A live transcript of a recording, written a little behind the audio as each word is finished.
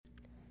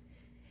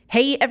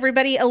Hey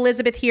everybody,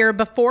 Elizabeth here.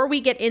 Before we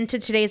get into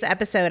today's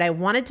episode, I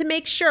wanted to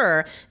make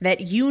sure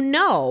that you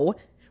know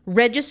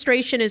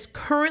registration is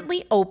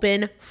currently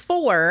open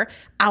for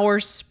our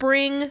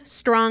Spring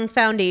Strong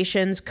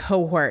Foundations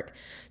cohort.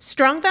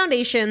 Strong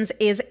Foundations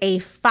is a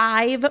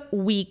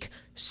 5-week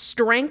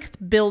strength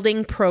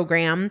building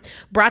program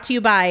brought to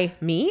you by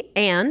me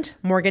and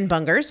Morgan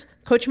Bungers.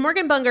 Coach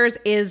Morgan Bungers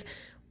is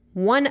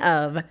one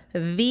of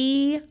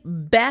the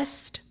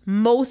best,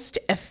 most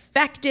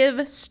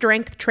effective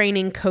strength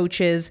training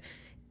coaches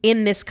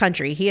in this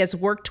country. He has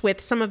worked with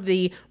some of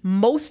the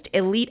most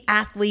elite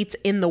athletes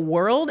in the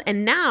world,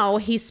 and now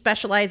he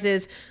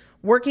specializes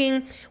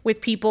working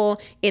with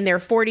people in their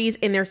 40s,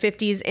 in their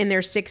 50s, in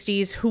their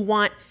 60s who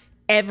want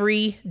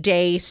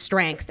everyday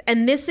strength.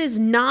 And this is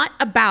not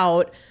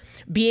about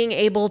being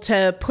able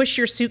to push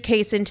your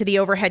suitcase into the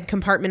overhead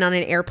compartment on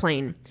an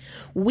airplane.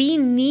 We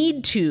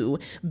need to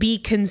be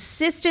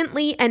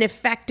consistently and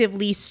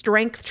effectively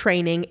strength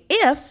training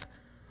if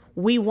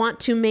we want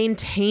to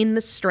maintain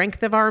the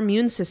strength of our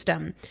immune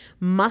system.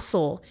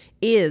 Muscle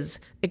is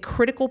a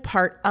critical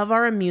part of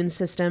our immune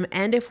system,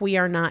 and if we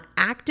are not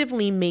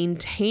actively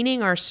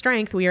maintaining our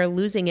strength, we are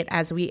losing it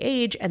as we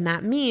age, and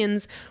that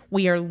means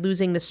we are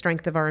losing the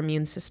strength of our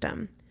immune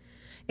system.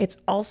 It's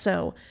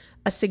also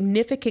a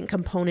significant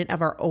component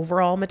of our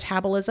overall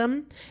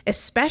metabolism,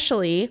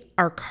 especially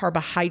our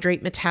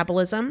carbohydrate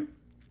metabolism.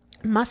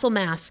 Muscle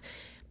mass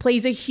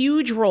plays a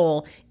huge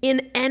role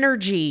in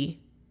energy,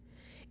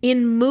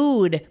 in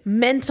mood,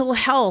 mental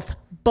health,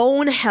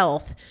 bone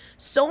health,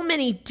 so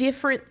many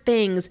different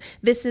things.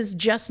 This is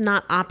just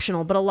not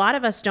optional, but a lot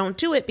of us don't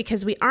do it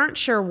because we aren't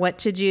sure what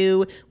to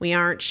do. We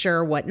aren't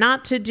sure what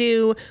not to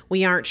do.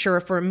 We aren't sure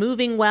if we're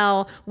moving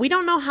well. We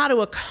don't know how to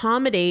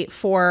accommodate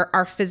for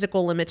our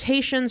physical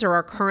limitations or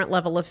our current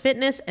level of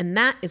fitness, and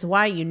that is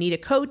why you need a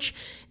coach,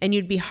 and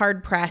you'd be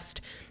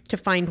hard-pressed to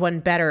find one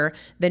better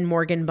than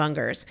Morgan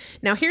Bungers.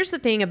 Now, here's the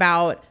thing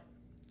about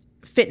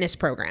fitness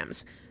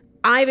programs.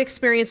 I've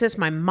experienced this.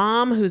 My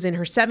mom, who's in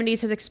her 70s,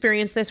 has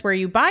experienced this, where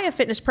you buy a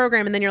fitness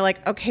program and then you're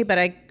like, okay, but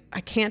I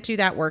can't do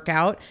that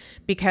workout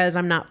because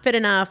I'm not fit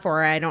enough,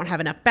 or I don't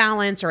have enough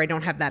balance, or I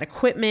don't have that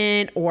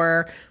equipment,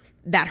 or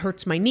that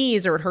hurts my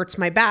knees, or it hurts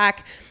my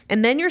back.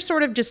 And then you're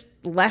sort of just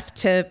left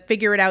to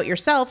figure it out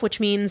yourself, which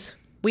means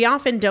we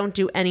often don't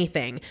do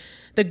anything.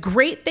 The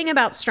great thing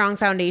about Strong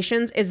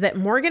Foundations is that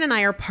Morgan and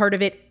I are part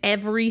of it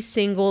every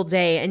single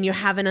day, and you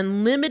have an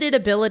unlimited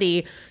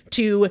ability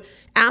to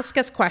ask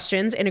us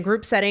questions in a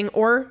group setting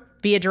or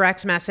via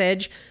direct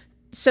message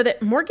so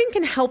that Morgan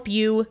can help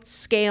you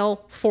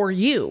scale for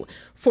you,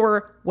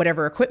 for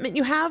whatever equipment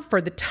you have, for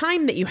the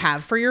time that you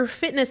have, for your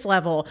fitness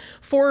level,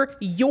 for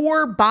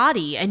your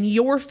body and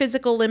your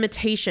physical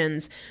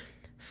limitations.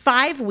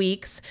 5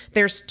 weeks,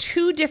 there's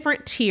 2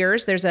 different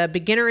tiers. There's a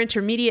beginner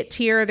intermediate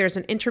tier. There's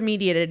an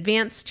intermediate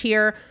advanced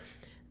tier.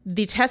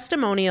 The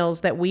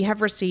testimonials that we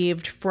have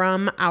received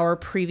from our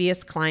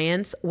previous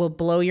clients will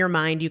blow your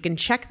mind. You can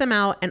check them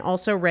out and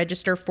also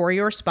register for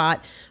your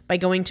spot by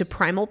going to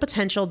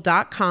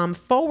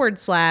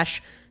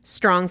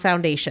primalpotential.com/strong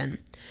foundation.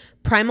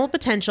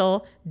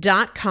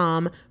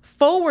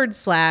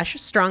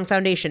 primalpotential.com/strong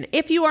foundation.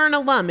 If you are an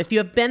alum, if you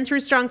have been through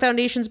Strong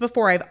Foundations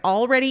before, I've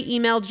already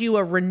emailed you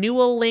a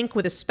renewal link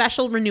with a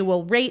special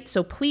renewal rate,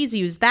 so please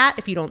use that.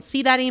 If you don't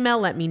see that email,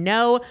 let me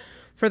know.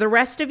 For the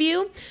rest of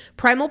you,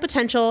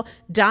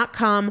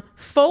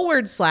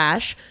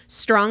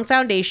 primalpotential.com/strong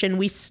foundation.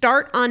 We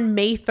start on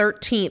May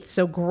 13th,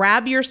 so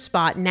grab your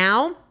spot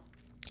now.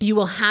 You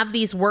will have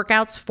these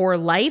workouts for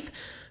life.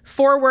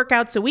 4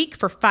 workouts a week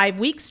for 5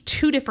 weeks,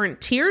 2 different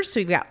tiers. So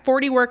you've got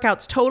 40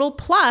 workouts total.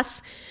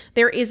 Plus,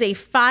 there is a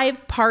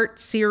 5-part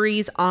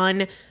series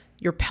on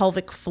your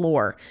pelvic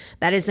floor.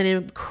 That is an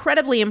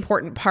incredibly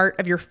important part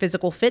of your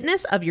physical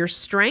fitness, of your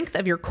strength,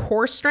 of your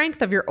core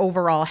strength, of your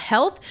overall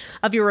health,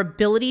 of your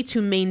ability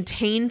to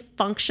maintain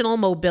functional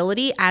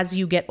mobility as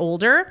you get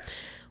older.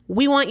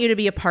 We want you to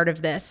be a part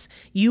of this.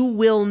 You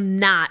will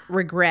not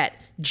regret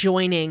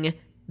joining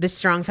the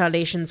Strong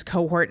Foundations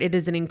cohort. It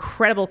is an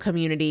incredible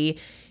community.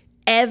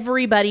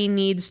 Everybody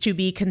needs to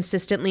be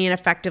consistently and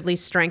effectively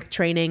strength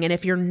training. And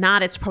if you're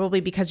not, it's probably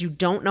because you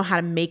don't know how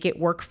to make it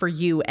work for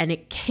you. And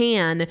it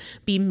can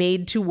be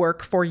made to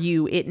work for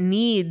you. It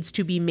needs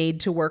to be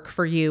made to work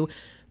for you.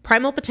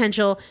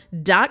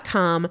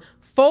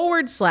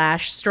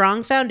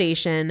 primalpotential.com/strong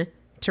foundation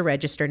to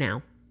register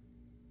now.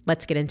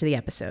 Let's get into the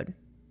episode.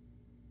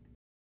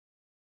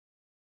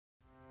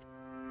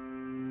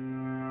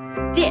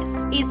 This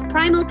is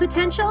Primal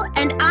Potential,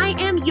 and I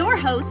am your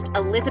host,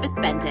 Elizabeth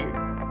Benton.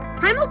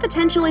 Primal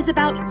Potential is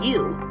about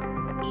you.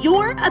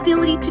 Your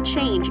ability to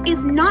change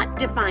is not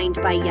defined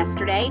by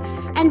yesterday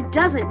and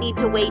doesn't need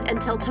to wait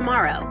until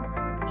tomorrow.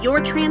 Your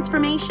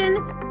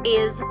transformation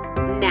is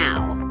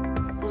now.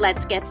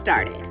 Let's get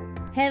started.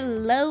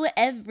 Hello,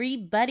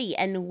 everybody,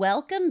 and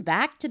welcome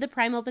back to the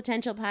Primal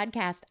Potential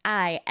Podcast.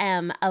 I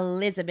am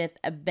Elizabeth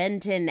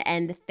Benton,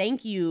 and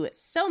thank you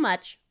so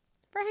much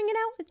for hanging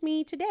out with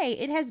me today.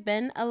 It has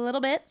been a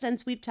little bit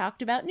since we've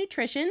talked about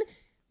nutrition.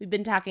 We've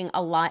been talking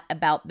a lot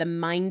about the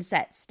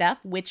mindset stuff,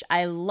 which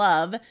I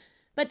love.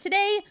 But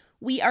today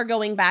we are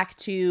going back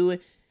to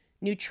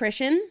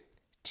nutrition,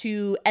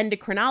 to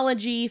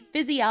endocrinology,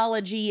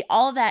 physiology,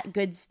 all that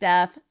good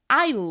stuff.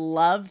 I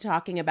love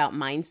talking about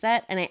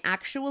mindset, and I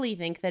actually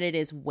think that it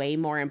is way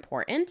more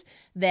important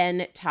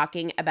than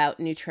talking about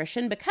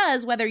nutrition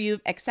because whether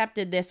you've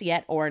accepted this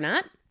yet or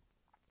not,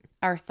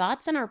 our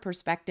thoughts and our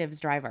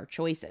perspectives drive our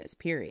choices,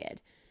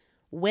 period.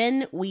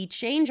 When we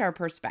change our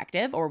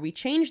perspective or we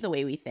change the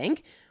way we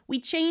think,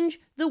 we change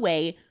the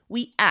way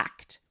we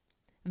act.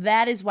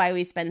 That is why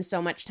we spend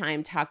so much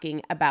time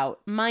talking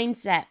about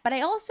mindset. But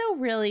I also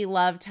really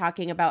love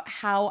talking about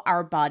how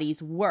our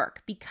bodies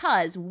work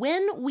because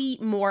when we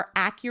more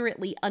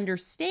accurately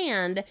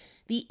understand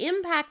the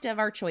impact of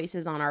our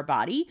choices on our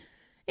body,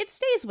 it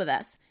stays with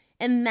us.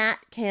 And that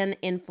can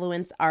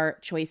influence our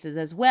choices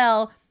as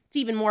well. It's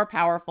even more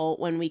powerful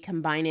when we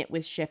combine it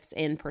with shifts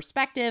in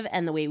perspective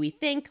and the way we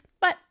think.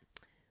 But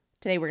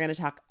today we're going to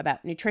talk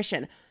about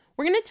nutrition.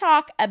 We're going to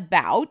talk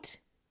about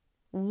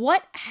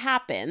what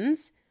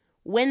happens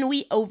when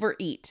we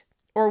overeat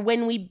or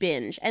when we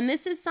binge. And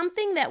this is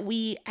something that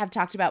we have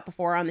talked about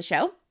before on the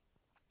show.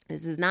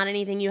 This is not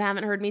anything you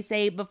haven't heard me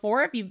say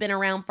before if you've been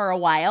around for a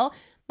while,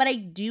 but I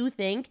do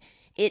think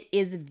it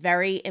is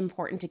very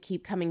important to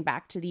keep coming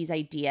back to these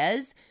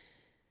ideas.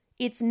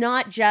 It's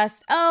not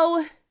just,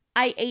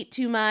 I ate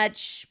too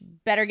much,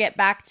 better get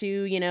back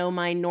to,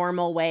 my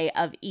normal way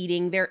of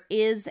eating. There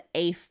is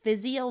a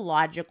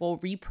physiological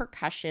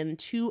repercussion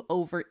to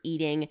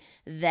overeating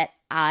that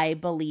I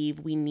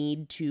believe we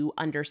need to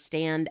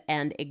understand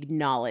and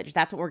acknowledge.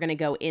 That's what we're going to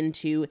go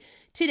into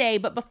today.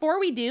 But before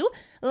we do,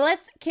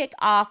 let's kick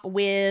off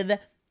with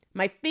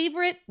my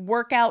favorite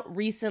workout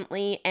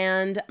recently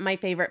and my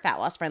favorite fat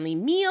loss friendly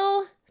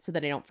meal so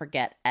that I don't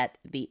forget at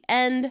the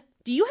end.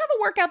 Do you have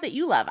a workout that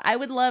you love? I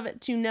would love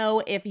to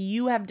know if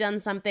you have done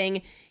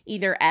something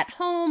either at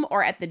home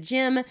or at the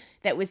gym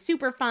that was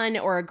super fun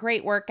or a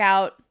great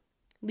workout.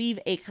 Leave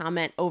a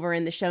comment over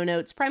in the show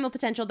notes,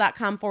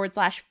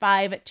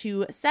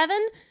 primalpotential.com/527.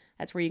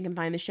 That's where you can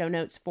find the show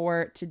notes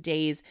for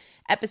today's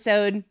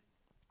episode.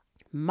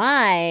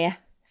 My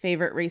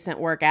favorite recent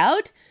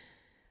workout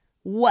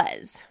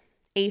was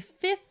a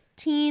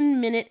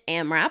 15-minute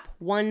AMRAP,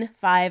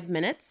 5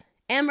 minutes.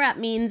 AMRAP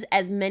means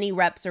as many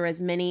reps or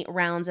as many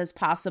rounds as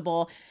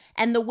possible.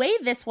 And the way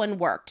this one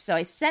worked, so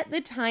I set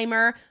the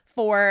timer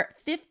for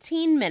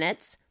 15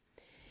 minutes,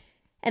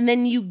 and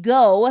then you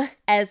go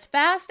as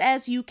fast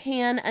as you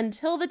can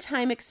until the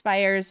time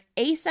expires,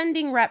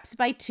 ascending reps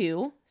by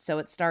 2. So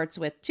it starts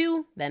with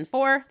 2, then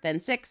 4, then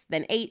 6,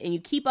 then 8, and you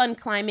keep on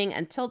climbing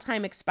until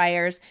time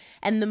expires.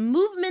 And the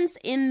movements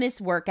in this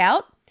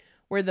workout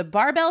were the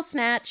barbell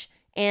snatch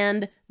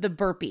and the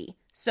burpee.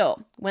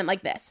 So went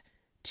like this.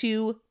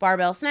 2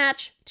 barbell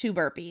snatch, 2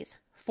 burpees,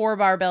 4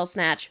 barbell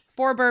snatch,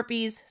 4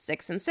 burpees,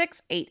 6 and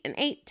 6, 8 and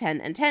 8,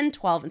 10 and 10,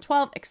 12 and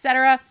 12,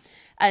 etc.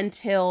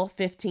 until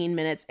 15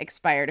 minutes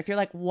expired. If you're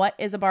like, what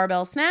is a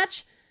barbell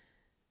snatch?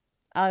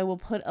 I will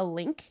put a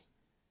link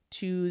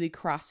to the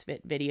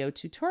CrossFit video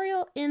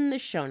tutorial in the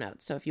show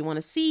notes. So if you want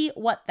to see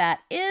what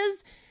that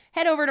is,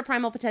 head over to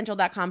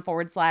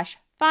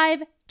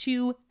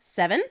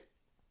primalpotential.com/527.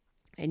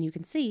 And you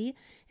can see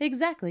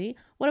exactly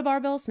what a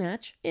barbell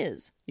snatch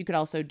is. You could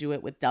also do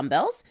it with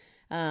dumbbells,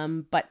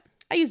 but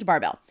I used a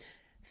barbell.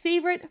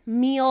 Favorite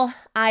meal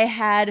I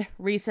had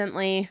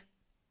recently?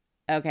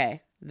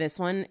 Okay, this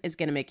one is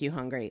going to make you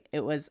hungry.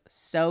 It was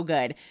so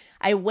good.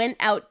 I went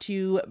out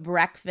to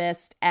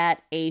breakfast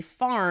at a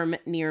farm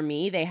near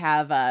me. They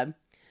have a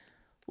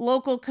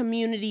local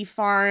community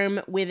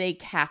farm with a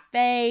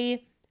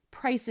cafe.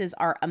 Prices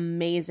are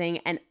amazing,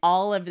 and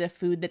all of the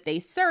food that they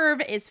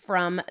serve is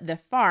from the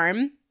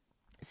farm.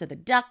 So the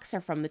ducks are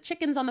from the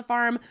chickens on the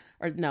farm,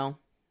 or no,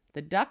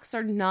 the ducks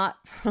are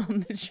not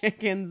from the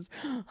chickens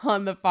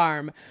on the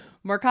farm.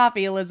 More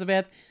coffee,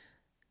 Elizabeth.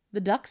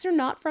 The ducks are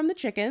not from the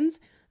chickens.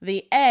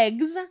 The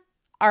eggs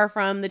are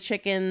from the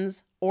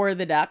chickens or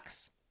the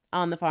ducks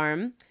on the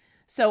farm.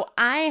 So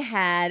I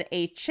had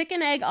a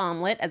chicken egg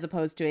omelet as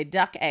opposed to a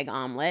duck egg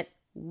omelet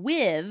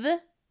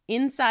with...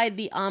 inside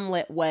the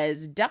omelet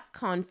was duck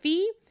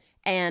confit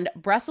and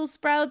Brussels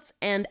sprouts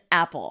and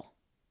apple.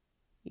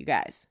 You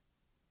guys,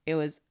 it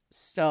was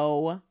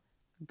so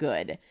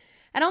good.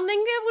 I don't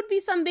think it would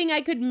be something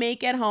I could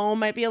make at home.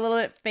 Might be a little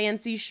bit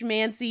fancy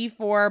schmancy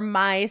for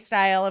my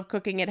style of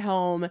cooking at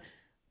home,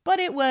 but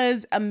it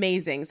was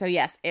amazing. So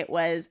yes, it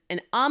was an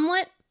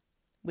omelet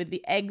with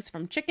the eggs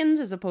from chickens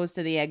as opposed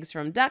to the eggs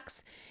from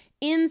ducks.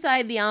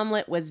 Inside the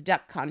omelet was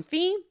duck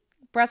confit,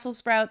 Brussels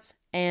sprouts,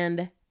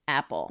 and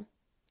apple.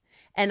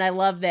 And I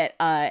love that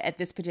at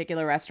this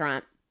particular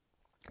restaurant,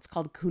 it's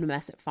called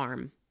Coonamessett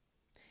Farm.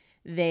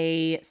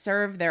 They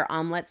serve their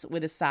omelets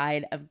with a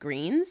side of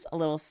greens, a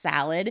little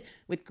salad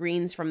with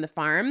greens from the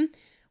farm,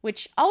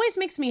 which always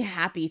makes me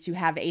happy to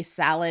have a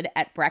salad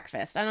at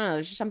breakfast. I don't know,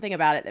 there's just something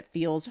about it that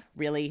feels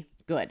really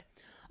good.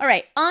 All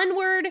right,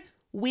 onward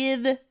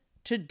with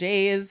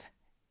today's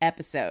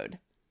episode.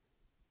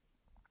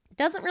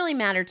 Doesn't really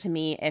matter to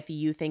me if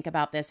you think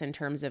about this in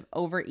terms of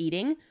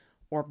overeating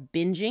or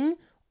binging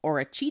or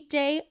a cheat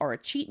day or a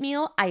cheat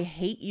meal. I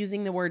hate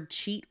using the word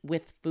cheat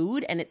with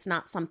food, and it's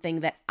not something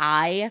that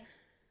I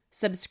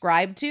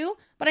subscribe to,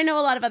 but I know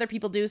a lot of other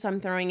people do, so I'm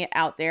throwing it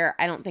out there.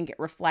 I don't think it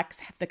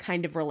reflects the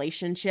kind of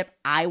relationship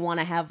I want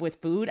to have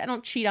with food. I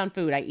don't cheat on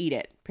food. I eat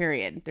it,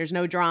 period. There's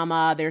no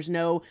drama. There's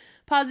no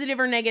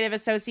positive or negative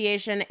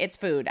association. It's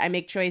food. I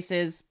make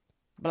choices,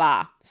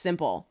 blah,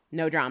 simple,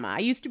 no drama. I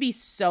used to be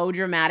so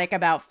dramatic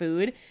about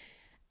food,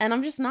 and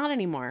I'm just not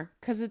anymore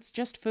because it's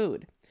just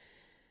food.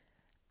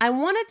 I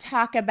want to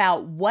talk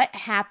about what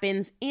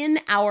happens in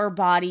our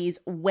bodies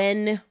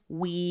when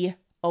we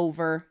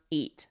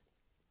overeat.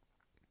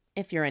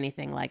 If you're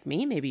anything like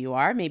me, maybe you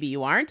are, maybe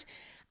you aren't.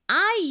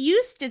 I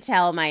used to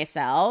tell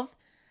myself,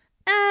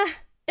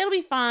 it'll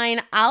be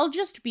fine. I'll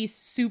just be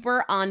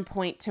super on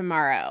point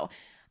tomorrow.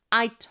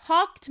 I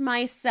talked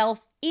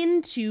myself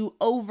into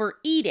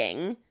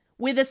overeating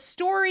with a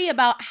story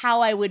about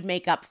how I would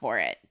make up for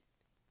it.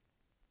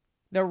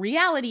 The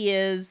reality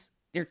is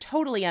they're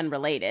totally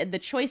unrelated. The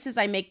choices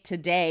I make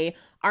today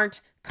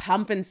aren't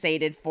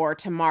compensated for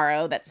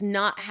tomorrow. That's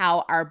not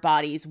how our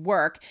bodies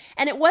work.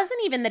 And it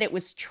wasn't even that it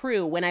was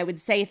true when I would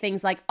say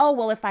things like, oh,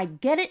 well, if I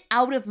get it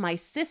out of my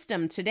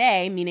system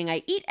today, meaning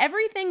I eat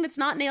everything that's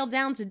not nailed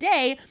down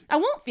today, I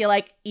won't feel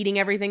like eating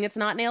everything that's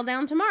not nailed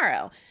down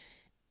tomorrow.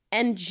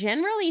 And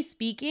generally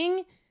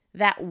speaking,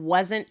 that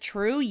wasn't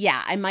true.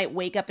 Yeah, I might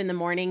wake up in the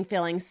morning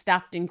feeling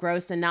stuffed and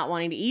gross and not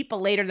wanting to eat,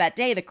 but later that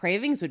day, the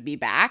cravings would be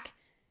back.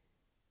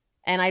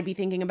 And I'd be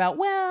thinking about,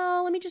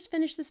 well, let me just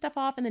finish this stuff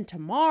off. And then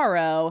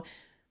tomorrow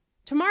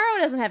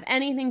doesn't have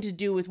anything to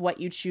do with what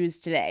you choose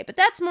today. But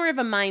that's more of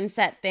a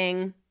mindset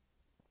thing.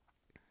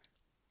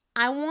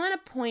 I want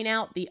to point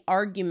out the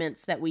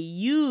arguments that we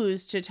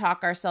use to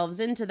talk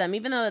ourselves into them,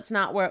 even though that's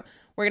not what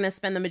we're going to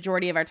spend the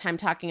majority of our time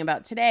talking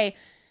about today.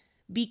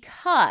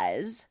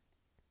 Because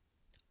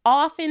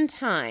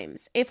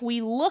oftentimes, if we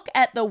look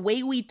at the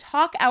way we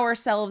talk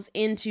ourselves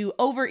into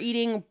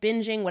overeating,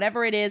 binging,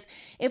 whatever it is,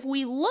 if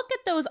we look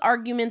at those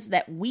arguments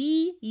that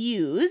we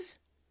use,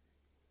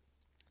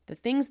 the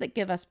things that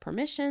give us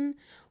permission,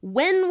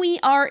 when we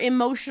are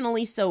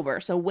emotionally sober,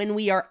 so when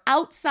we are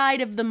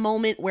outside of the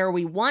moment where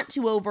we want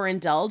to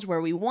overindulge,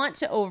 where we want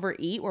to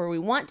overeat, where we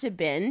want to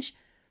binge,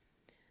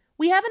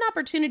 we have an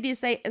opportunity to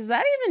say, is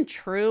that even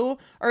true?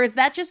 Or is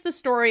that just the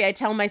story I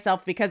tell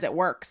myself because it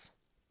works?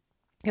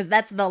 Because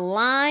that's the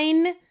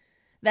line,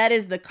 that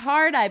is the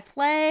card I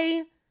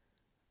play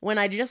when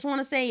I just want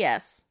to say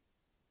yes,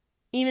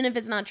 even if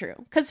it's not true.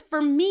 Because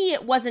for me,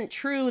 it wasn't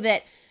true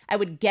that I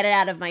would get it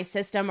out of my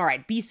system or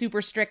I'd be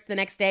super strict the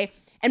next day.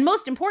 And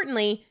most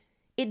importantly,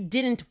 it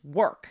didn't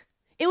work.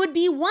 It would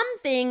be one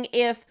thing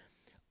if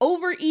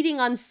overeating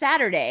on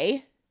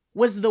Saturday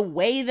was the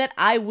way that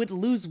I would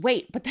lose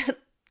weight, but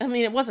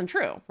it wasn't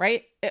true,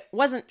 right? It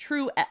wasn't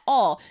true at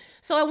all.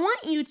 So I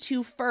want you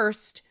to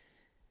first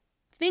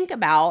think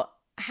about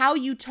how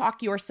you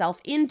talk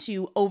yourself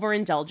into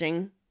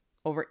overindulging,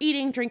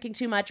 overeating, drinking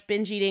too much,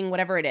 binge eating,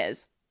 whatever it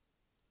is,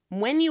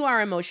 when you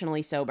are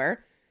emotionally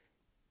sober.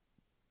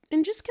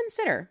 And just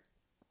consider,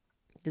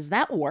 does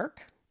that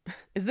work?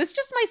 Is this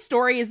just my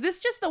story? Is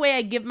this just the way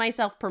I give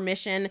myself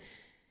permission?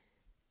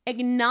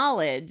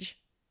 Acknowledge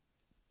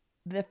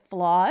the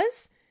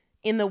flaws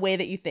in the way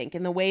that you think,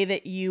 in the way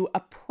that you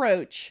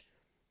approach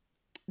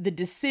the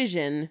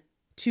decision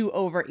to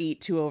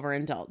overeat, to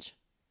overindulge.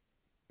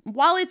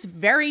 While it's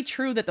very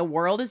true that the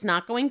world is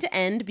not going to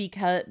end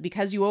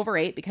because you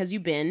overate, because you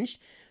binged,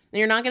 and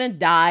you're not going to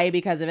die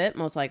because of it,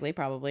 most likely,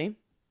 probably.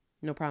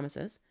 No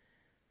promises.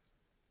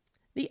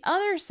 The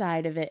other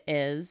side of it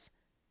is,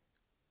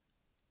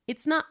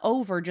 it's not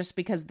over just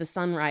because the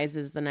sun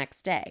rises the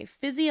next day.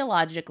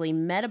 Physiologically,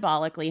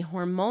 metabolically,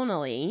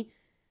 hormonally,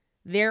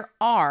 there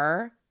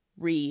are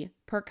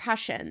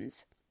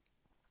repercussions.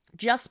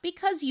 Just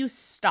because you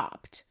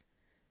stopped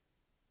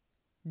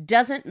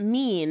doesn't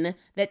mean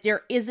that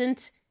there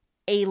isn't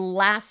a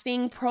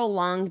lasting,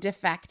 prolonged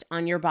effect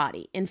on your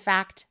body. In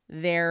fact,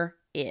 there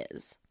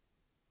is.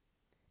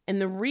 And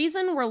the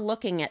reason we're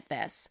looking at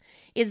this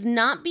is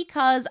not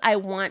because I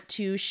want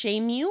to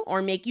shame you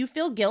or make you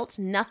feel guilt.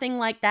 Nothing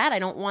like that. I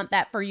don't want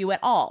that for you at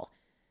all.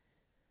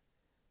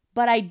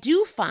 But I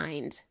do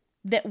find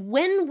that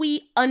when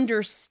we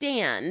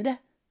understand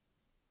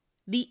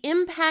the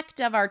impact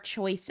of our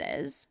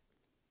choices,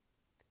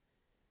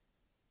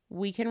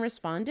 we can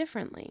respond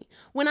differently.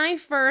 When I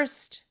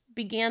first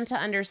began to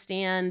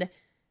understand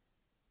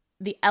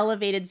the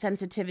elevated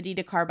sensitivity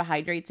to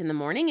carbohydrates in the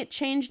morning, it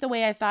changed the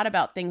way I thought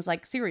about things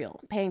like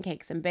cereal,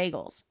 pancakes, and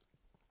bagels.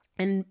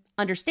 And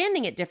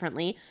understanding it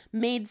differently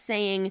made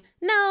saying,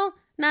 no,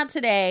 not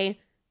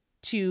today,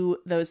 to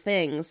those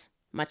things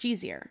much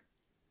easier.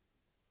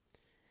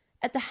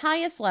 At the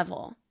highest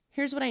level,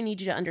 here's what I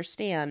need you to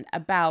understand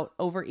about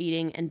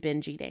overeating and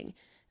binge eating.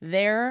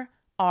 There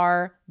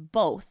are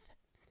both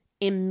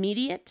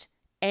immediate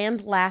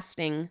and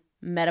lasting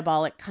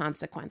metabolic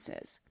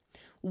consequences.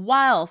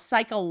 While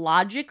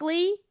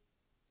psychologically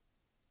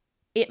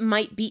it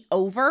might be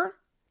over,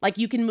 Like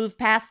you can move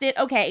past it.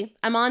 Okay,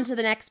 I'm on to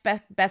the next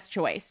best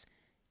choice.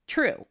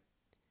 True.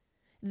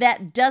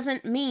 That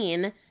doesn't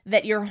mean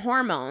that your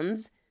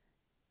hormones,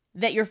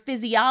 that your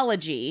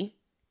physiology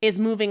is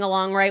moving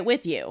along right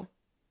with you.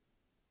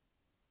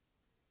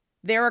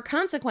 There are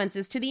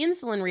consequences to the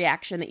insulin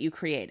reaction that you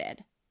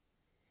created.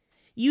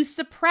 You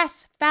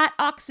suppress fat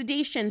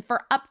oxidation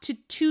for up to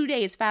 2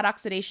 days. Fat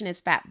oxidation is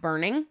fat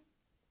burning.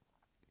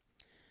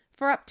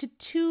 For up to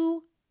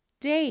 2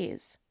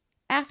 days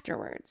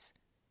afterwards.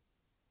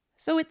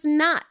 So it's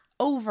not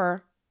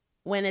over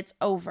when it's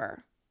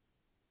over.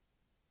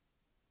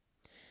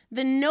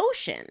 The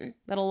notion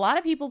that a lot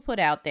of people put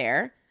out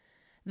there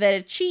that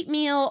a cheat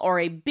meal or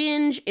a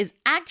binge is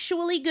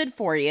actually good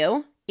for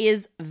you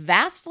is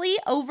vastly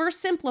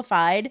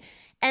oversimplified,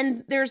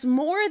 and there's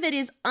more that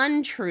is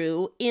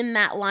untrue in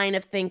that line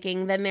of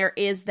thinking than there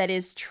is that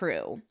is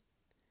true.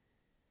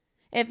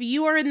 If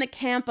you are in the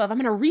camp of, I'm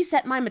going to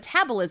reset my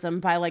metabolism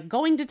by like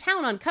going to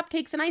town on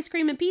cupcakes and ice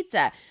cream and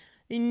pizza.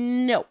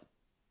 No,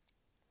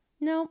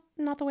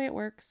 not the way it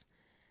works.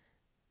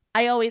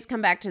 I always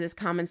come back to this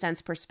common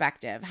sense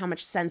perspective. How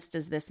much sense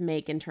does this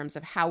make in terms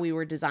of how we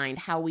were designed,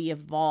 how we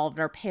evolved,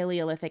 our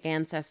Paleolithic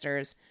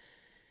ancestors?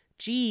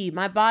 Gee,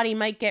 my body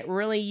might get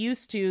really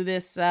used to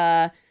this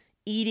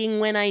eating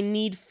when I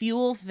need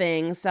fuel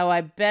thing, so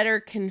I better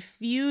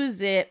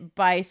confuse it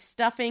by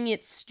stuffing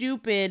it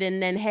stupid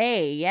and then,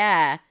 hey,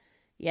 yeah,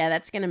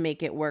 that's going to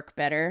make it work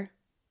better.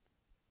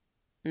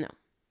 No.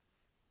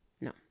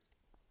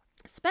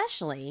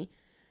 Especially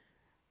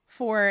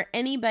for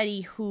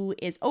anybody who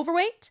is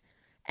overweight,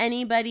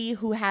 anybody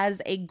who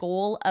has a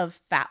goal of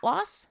fat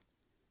loss.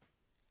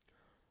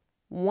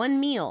 One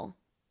meal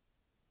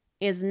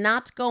is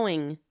not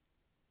going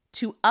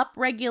to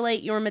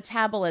upregulate your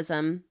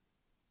metabolism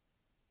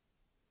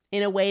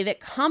in a way that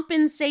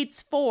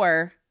compensates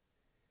for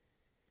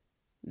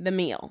the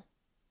meal,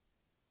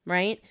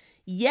 right?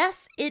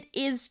 Yes, it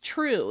is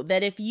true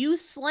that if you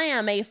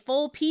slam a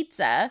full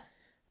pizza,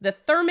 the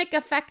thermic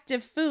effect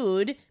of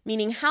food,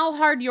 meaning how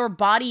hard your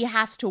body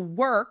has to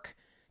work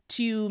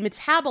to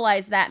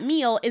metabolize that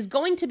meal, is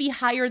going to be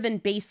higher than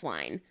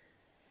baseline.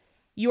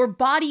 Your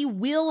body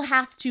will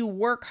have to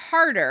work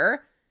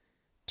harder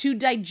to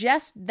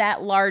digest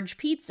that large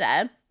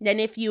pizza than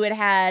if you had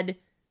had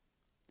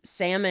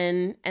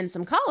salmon and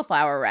some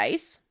cauliflower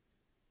rice,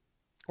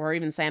 or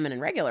even salmon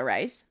and regular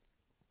rice.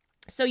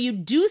 So you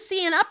do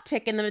see an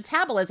uptick in the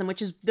metabolism,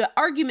 which is the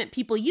argument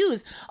people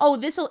use. Oh,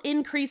 this will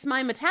increase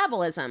my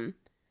metabolism.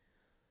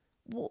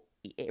 Well,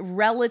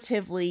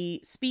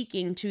 relatively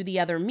speaking to the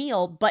other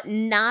meal, but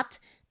not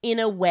in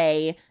a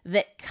way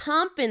that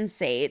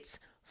compensates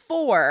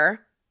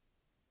for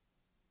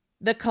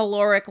the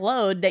caloric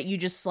load that you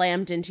just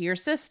slammed into your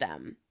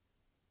system.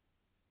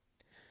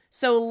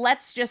 So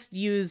let's just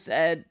use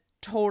a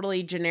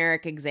totally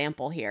generic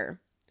example here.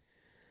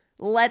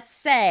 Let's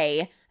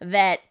say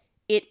that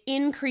it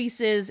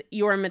increases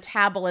your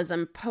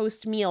metabolism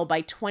post-meal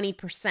by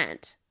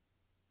 20%,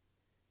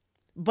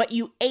 but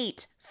you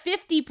ate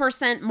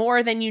 50%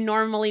 more than you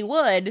normally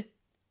would.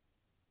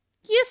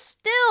 You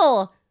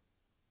still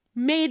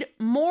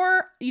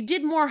you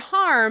did more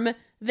harm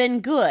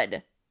than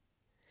good.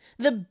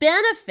 The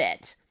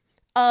benefit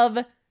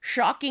of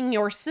shocking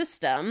your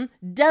system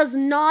does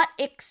not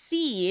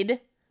exceed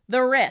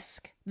the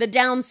risk, the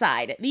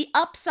downside. The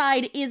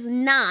upside is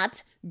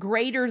not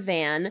greater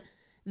than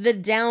the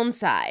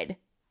downside.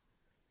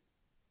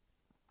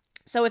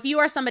 So if you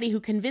are somebody who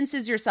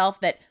convinces yourself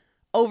that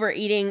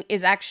overeating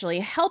is actually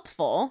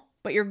helpful,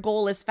 but your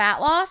goal is fat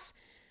loss,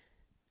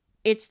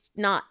 it's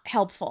not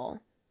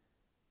helpful,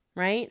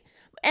 right?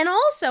 And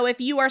also,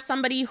 if you are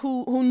somebody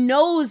who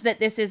knows that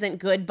this isn't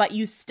good, but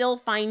you still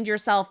find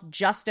yourself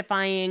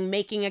justifying,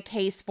 making a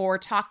case for,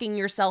 talking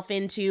yourself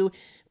into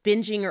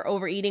binging or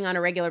overeating on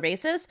a regular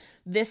basis,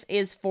 this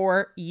is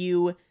for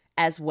you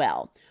as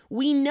well.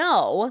 We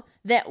know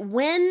that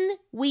when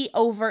we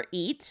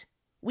overeat,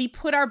 we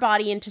put our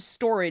body into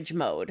storage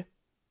mode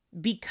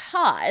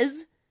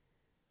because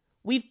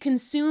we've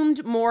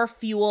consumed more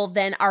fuel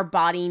than our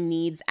body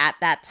needs at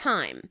that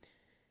time.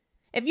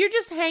 If you're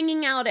just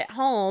hanging out at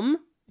home,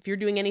 if you're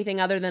doing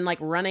anything other than like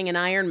running an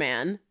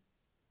Ironman,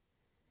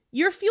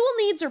 your fuel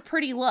needs are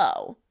pretty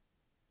low.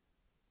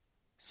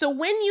 So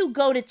when you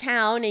go to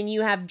town and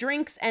you have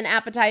drinks and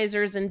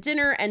appetizers and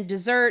dinner and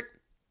dessert,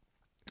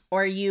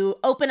 or you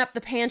open up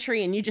the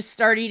pantry and you just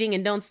start eating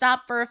and don't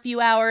stop for a few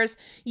hours,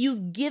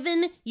 you've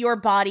given your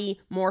body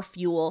more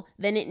fuel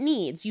than it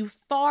needs. You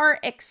far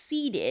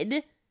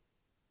exceeded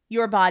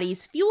your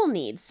body's fuel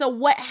needs. So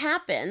what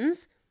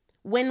happens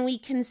when we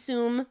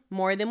consume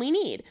more than we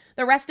need?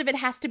 The rest of it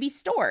has to be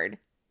stored.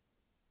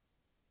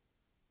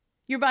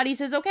 Your body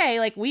says, okay,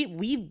 like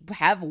we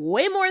have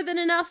way more than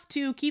enough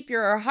to keep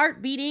your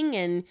heart beating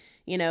and,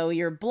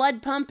 your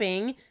blood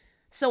pumping.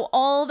 So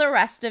all the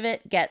rest of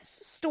it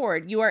gets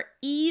stored. You are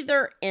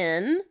either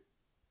in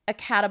a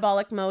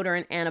catabolic mode or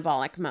an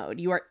anabolic mode.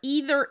 You are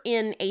either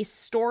in a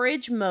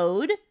storage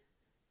mode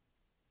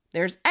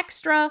There's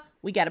extra,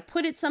 we got to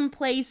put it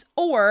someplace,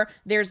 or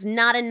there's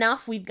not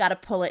enough, we've got to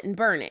pull it and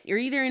burn it. You're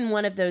either in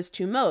one of those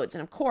two modes.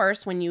 And of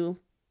course, when you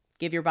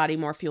give your body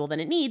more fuel than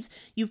it needs,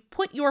 you've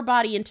put your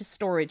body into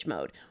storage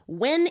mode.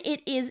 When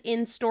it is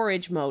in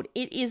storage mode,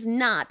 it is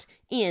not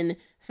in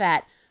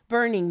fat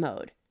burning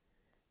mode.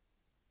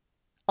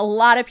 A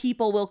lot of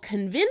people will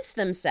convince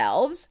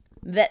themselves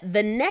that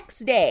the next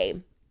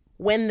day,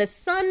 when the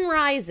sun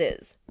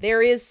rises,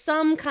 there is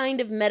some kind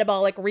of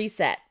metabolic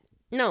reset.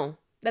 No,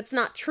 that's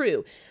not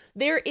true.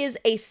 There is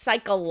a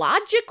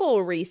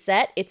psychological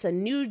reset. It's a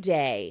new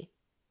day.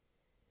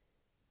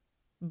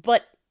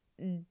 But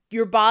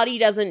your body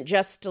doesn't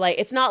just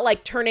it's not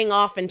like turning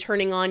off and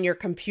turning on your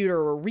computer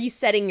or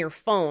resetting your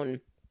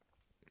phone.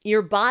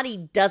 Your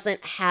body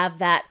doesn't have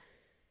that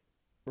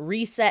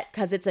reset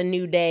because it's a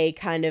new day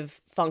kind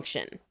of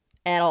function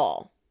at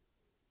all.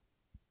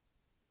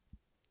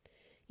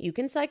 You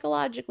can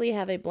psychologically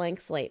have a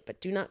blank slate, but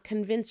do not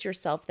convince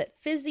yourself that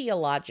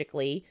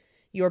physiologically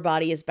your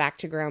body is back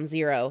to ground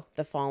zero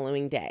the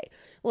following day.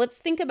 Let's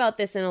think about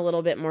this in a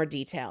little bit more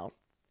detail.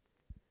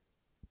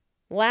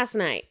 Last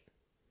night,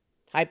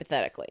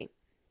 hypothetically,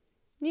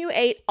 you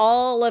ate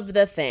all of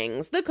the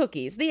things, the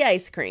cookies, the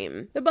ice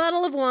cream, the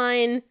bottle of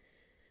wine,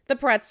 the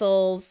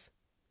pretzels,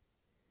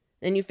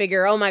 and you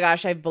figure, oh my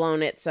gosh, I've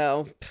blown it,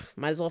 so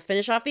might as well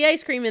finish off the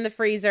ice cream in the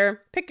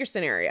freezer. Pick your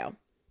scenario.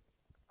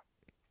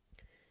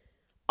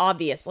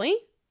 Obviously,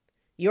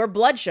 your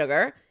blood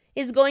sugar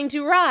is going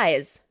to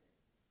rise,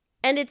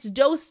 and it's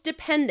dose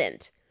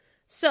dependent.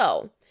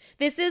 So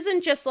this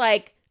isn't just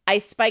like I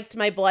spiked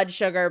my blood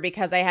sugar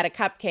because I had a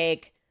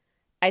cupcake.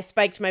 I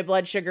spiked my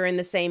blood sugar in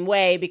the same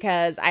way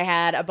because I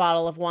had a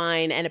bottle of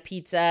wine and a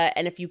pizza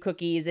and a few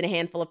cookies and a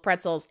handful of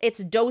pretzels.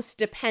 It's dose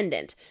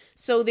dependent.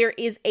 So there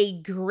is a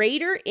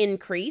greater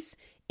increase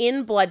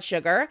in blood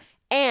sugar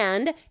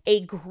and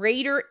a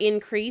greater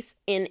increase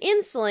in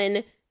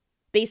insulin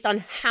based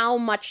on how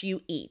much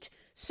you eat.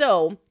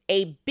 So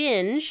a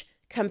binge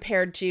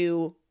compared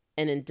to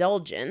an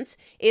indulgence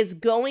is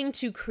going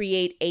to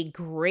create a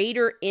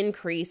greater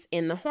increase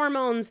in the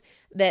hormones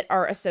that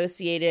are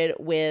associated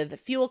with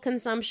fuel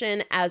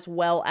consumption as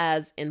well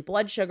as in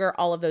blood sugar,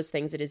 all of those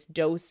things. It is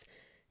dose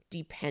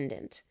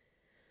dependent.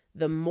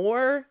 The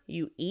more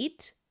you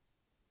eat,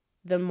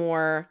 the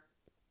more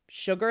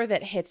sugar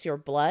that hits your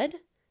blood,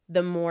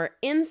 the more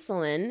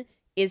insulin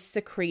is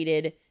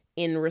secreted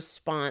in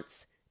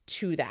response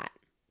to that.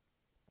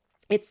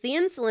 It's the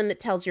insulin that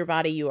tells your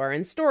body you are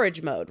in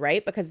storage mode,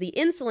 right? Because the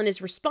insulin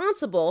is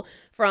responsible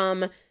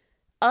from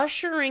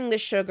ushering the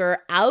sugar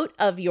out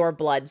of your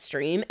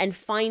bloodstream and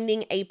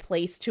finding a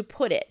place to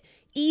put it.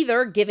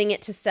 Either giving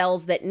it to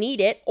cells that need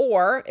it,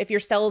 or if your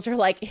cells are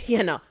like,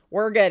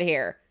 we're good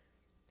here,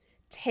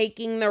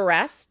 taking the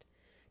rest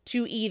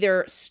to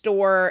either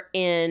store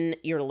in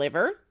your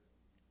liver,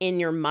 in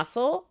your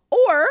muscle,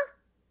 or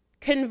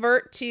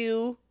convert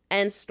to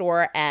and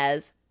store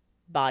as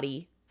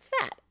body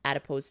fat,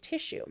 adipose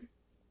tissue.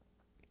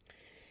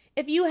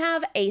 If you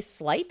have a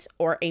slight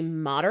or a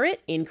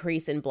moderate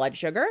increase in blood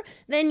sugar,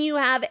 then you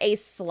have a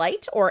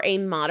slight or a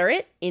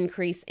moderate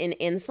increase in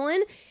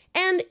insulin,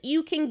 and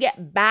you can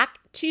get back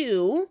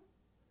to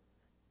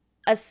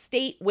a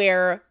state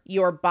where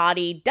your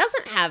body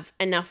doesn't have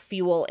enough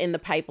fuel in the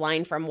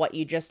pipeline from what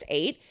you just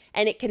ate,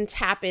 and it can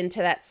tap into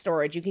that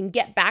storage. You can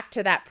get back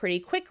to that pretty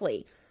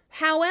quickly.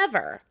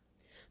 However,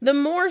 the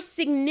more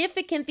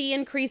significant the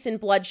increase in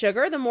blood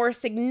sugar, the more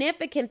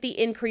significant the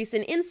increase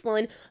in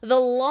insulin, the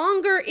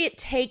longer it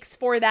takes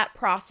for that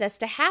process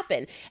to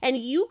happen. And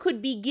you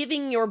could be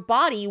giving your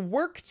body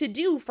work to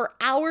do for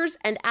hours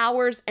and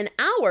hours and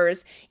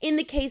hours in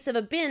the case of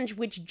a binge,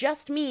 which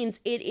just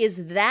means it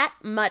is that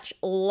much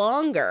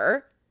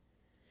longer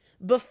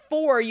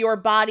before your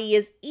body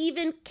is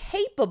even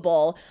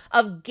capable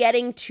of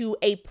getting to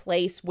a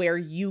place where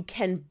you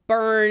can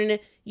burn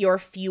your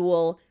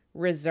fuel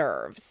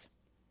reserves.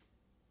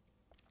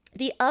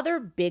 The other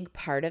big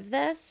part of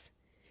this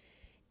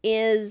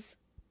is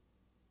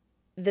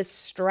the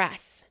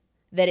stress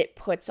that it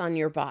puts on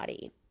your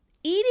body.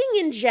 Eating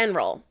in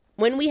general,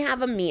 when we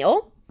have a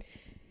meal,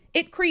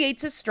 it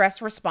creates a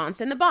stress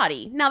response in the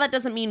body. Now, that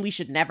doesn't mean we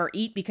should never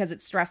eat because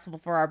it's stressful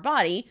for our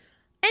body.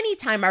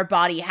 Anytime our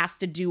body has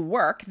to do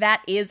work,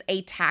 that is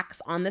a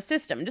tax on the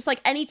system. Just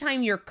like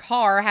anytime your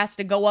car has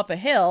to go up a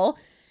hill,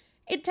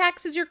 it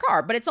taxes your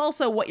car, but it's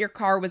also what your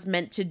car was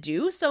meant to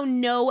do, so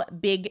no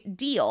big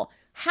deal.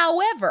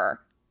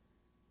 However,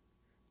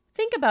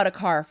 think about a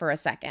car for a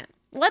second.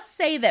 Let's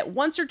say that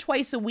once or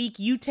twice a week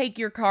you take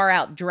your car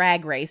out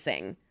drag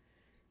racing.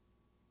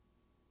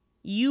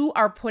 You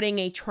are putting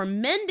a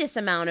tremendous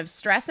amount of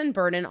stress and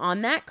burden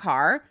on that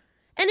car,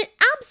 and it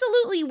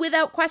absolutely,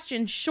 without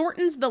question,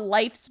 shortens the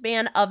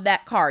lifespan of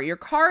that car. Your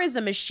car is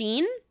a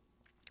machine,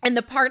 and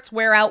the parts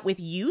wear out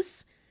with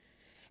use,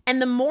 and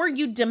the more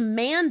you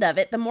demand of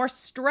it, the more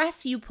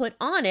stress you put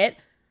on it,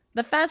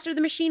 the faster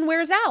the machine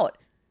wears out.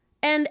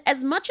 And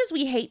as much as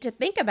we hate to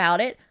think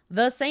about it,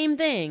 the same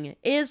thing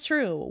is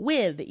true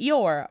with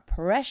your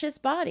precious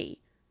body.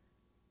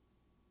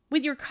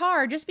 With your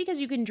car, just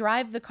because you can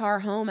drive the car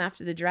home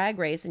after the drag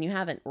race and you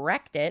haven't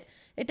wrecked it,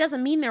 it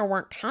doesn't mean there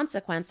weren't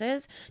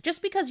consequences.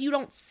 Just because you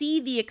don't see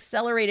the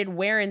accelerated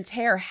wear and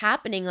tear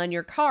happening on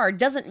your car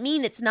doesn't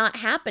mean it's not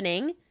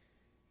happening.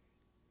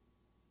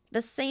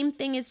 The same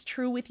thing is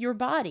true with your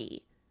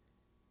body.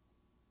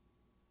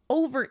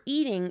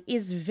 Overeating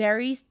is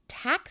very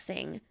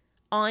taxing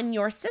on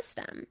your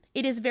system.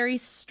 It is very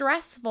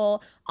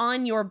stressful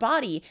on your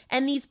body,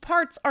 and these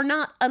parts are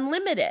not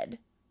unlimited.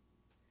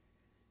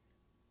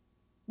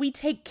 We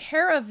take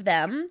care of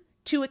them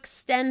to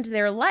extend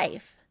their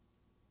life.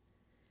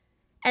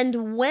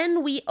 And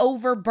when we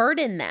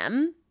overburden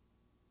them,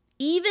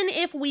 even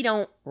if we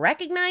don't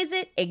recognize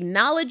it,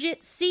 acknowledge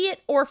it, see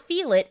it, or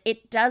feel it,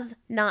 it does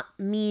not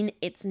mean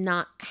it's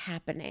not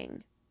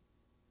happening.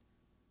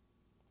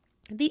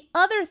 The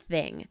other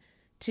thing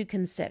to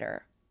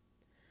consider,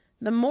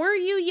 the more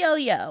you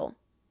yo-yo,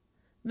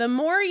 the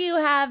more you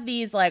have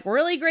these like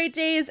really great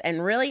days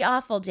and really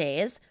awful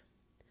days,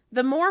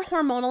 the more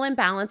hormonal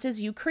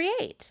imbalances you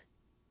create.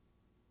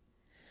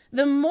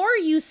 The more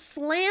you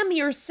slam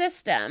your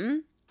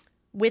system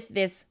with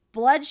this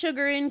blood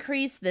sugar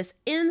increase, this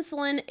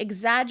insulin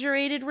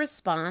exaggerated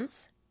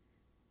response,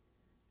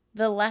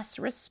 the less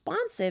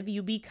responsive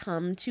you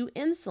become to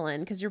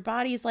insulin, because your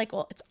body is like,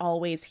 well, it's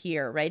always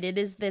here, right? It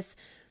is this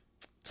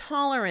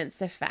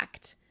tolerance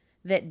effect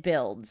that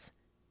builds.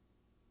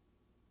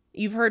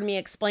 You've heard me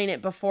explain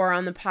it before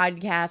on the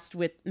podcast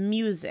with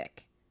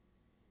music.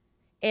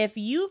 If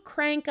you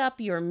crank up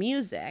your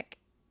music,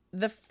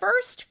 the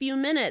first few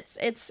minutes,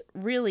 it's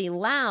really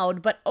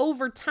loud, but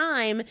over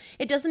time,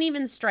 it doesn't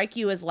even strike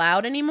you as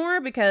loud anymore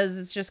because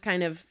it's just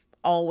kind of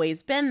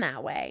always been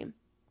that way.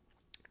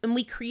 And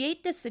we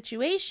create this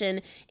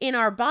situation in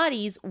our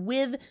bodies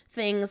with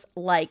things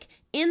like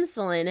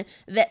insulin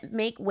that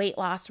make weight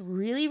loss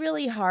really,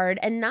 really hard.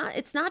 And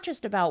it's not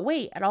just about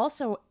weight. It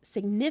also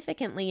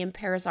significantly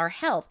impairs our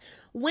health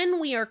when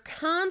we are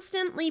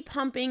constantly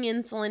pumping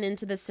insulin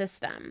into the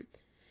system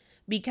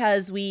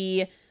because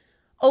we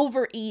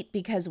overeat,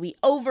 because we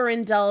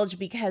overindulge,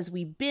 because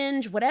we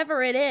binge,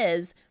 whatever it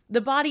is.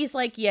 The body's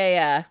like,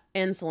 yeah,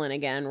 insulin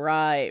again,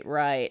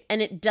 right.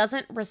 And it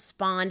doesn't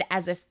respond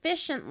as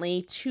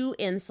efficiently to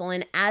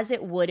insulin as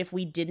it would if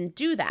we didn't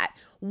do that.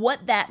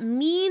 What that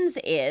means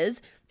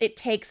is it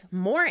takes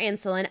more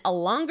insulin, a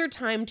longer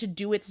time to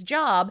do its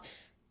job,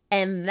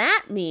 and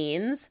that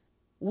means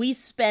we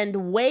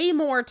spend way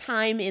more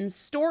time in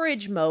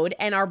storage mode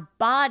and our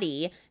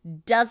body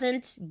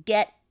doesn't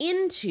get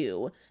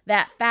into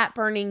that fat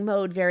burning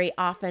mode very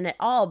often at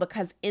all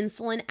because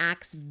insulin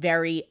acts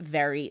very,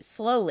 very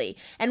slowly.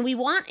 And we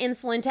want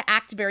insulin to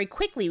act very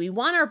quickly. We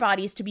want our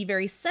bodies to be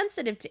very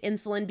sensitive to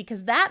insulin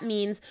because that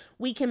means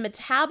we can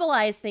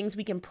metabolize things,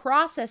 we can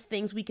process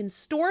things, we can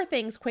store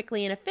things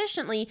quickly and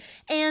efficiently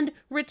and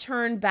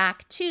return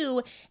back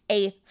to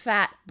a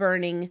fat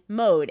burning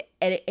mode,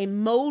 a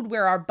mode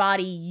where our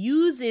body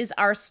uses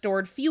our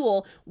stored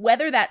fuel,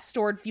 whether that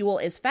stored fuel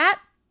is fat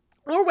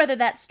or whether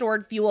that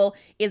stored fuel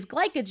is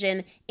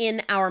glycogen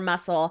in our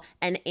muscle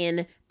and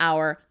in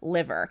our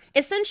liver.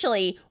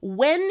 Essentially,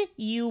 when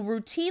you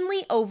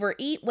routinely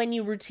overeat, when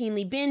you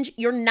routinely binge,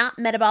 you're not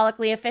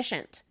metabolically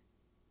efficient.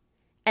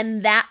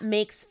 And that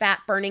makes fat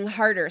burning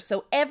harder.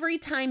 So every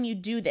time you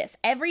do this,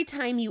 every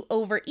time you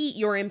overeat,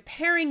 you're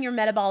impairing your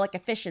metabolic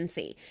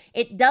efficiency.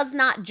 It does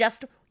not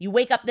just, you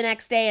wake up the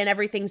next day and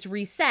everything's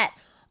reset.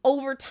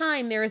 Over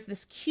time, there is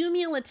this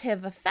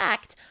cumulative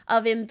effect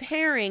of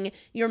impairing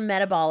your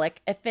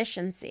metabolic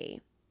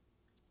efficiency.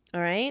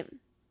 All right?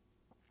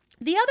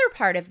 The other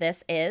part of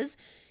this is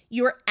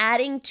you're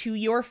adding to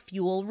your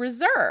fuel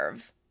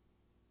reserve.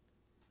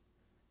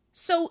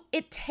 So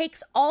it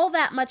takes all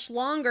that much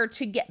longer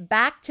to get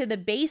back to the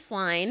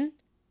baseline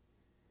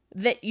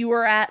that you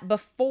were at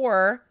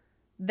before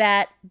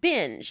that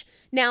binge.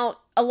 Now,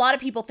 a lot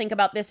of people think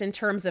about this in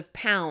terms of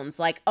pounds,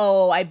 like,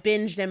 oh, I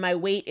binged and my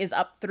weight is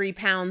up 3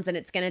 pounds and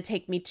it's going to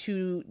take me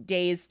 2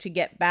 days to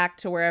get back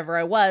to wherever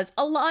I was.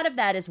 A lot of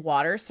that is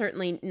water,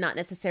 certainly not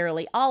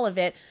necessarily all of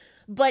it.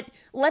 But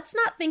let's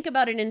not think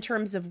about it in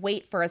terms of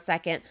weight for a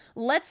second.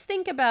 Let's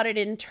think about it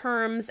in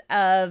terms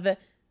of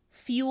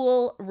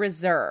fuel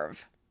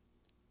reserve.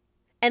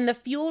 And the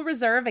fuel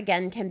reserve,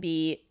 again, can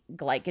be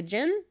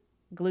glycogen,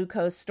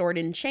 glucose stored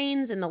in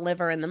chains in the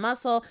liver and the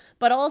muscle,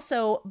 but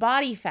also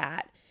body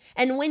fat.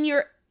 And when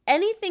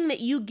anything that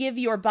you give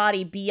your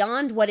body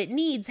beyond what it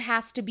needs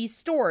has to be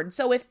stored.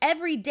 So if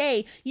every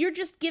day you're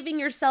just giving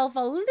yourself a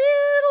little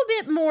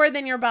bit more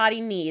than your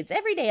body needs,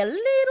 every day a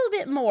little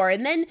bit more,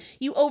 and then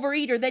you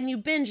overeat or then you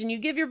binge and you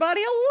give your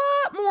body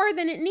a lot more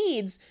than it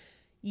needs,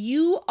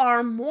 you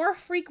are more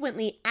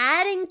frequently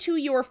adding to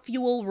your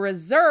fuel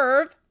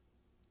reserve,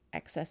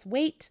 excess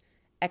weight,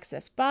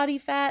 excess body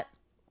fat,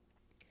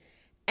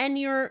 and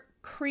you're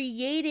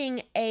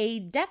creating a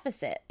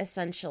deficit,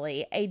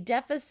 essentially, a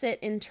deficit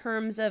in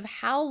terms of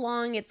how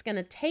long it's going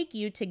to take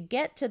you to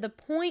get to the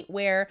point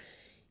where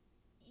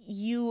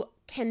you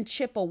can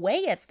chip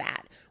away at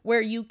that,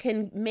 where you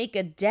can make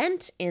a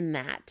dent in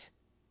that.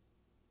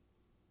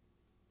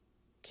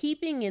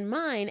 keeping in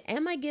mind,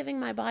 am I giving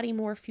my body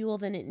more fuel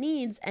than it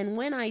needs? And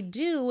when I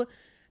do,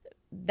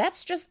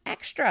 that's just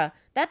extra.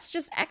 That's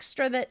just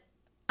extra that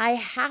I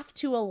have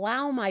to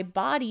allow my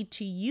body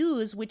to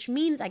use, which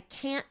means I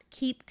can't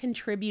keep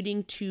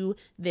contributing to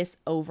this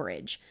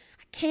overage.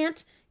 I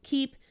can't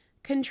keep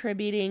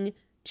contributing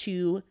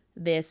to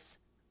this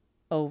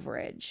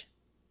overage.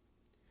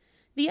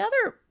 The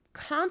other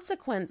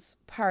consequence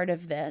part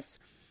of this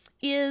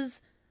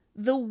is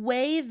the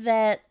way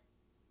that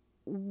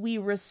we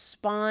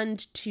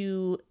respond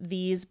to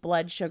these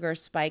blood sugar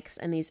spikes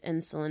and these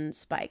insulin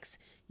spikes.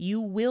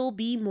 You will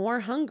be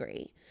more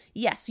hungry.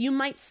 Yes, you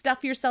might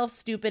stuff yourself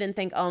stupid and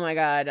think, oh my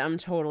God, I'm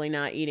totally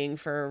not eating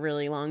for a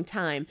really long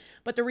time.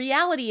 But the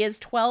reality is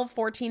 12,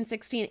 14,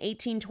 16,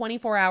 18,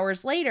 24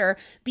 hours later,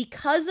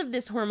 because of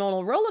this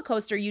hormonal roller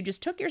coaster you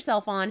just took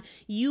yourself on,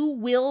 you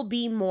will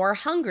be more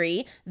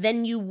hungry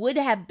than you would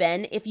have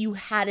been if you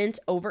hadn't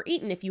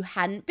overeaten, if you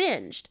hadn't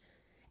binged.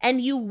 And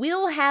you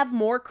will have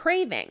more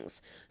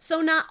cravings.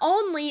 So not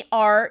only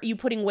are you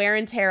putting wear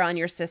and tear on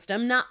your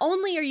system, not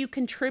only are you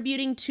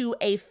contributing to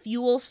a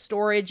fuel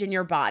storage in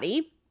your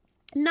body,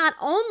 not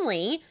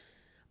only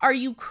are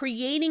you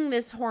creating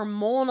this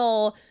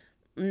hormonal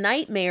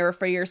nightmare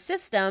for your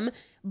system,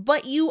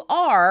 but you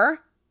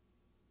are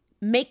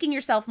making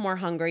yourself more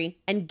hungry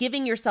and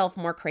giving yourself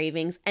more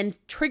cravings and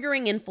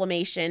triggering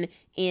inflammation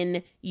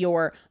in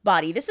your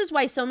body. This is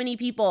why so many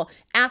people,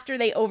 after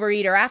they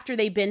overeat or after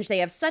they binge, they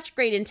have such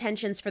great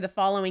intentions for the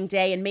following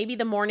day, and maybe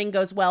the morning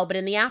goes well, but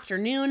in the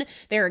afternoon,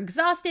 they're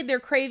exhausted,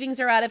 their cravings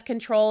are out of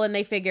control, and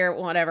they figure,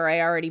 whatever,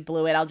 I already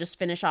blew it. I'll just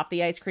finish off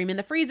the ice cream in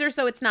the freezer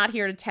so it's not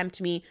here to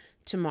tempt me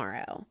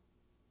tomorrow.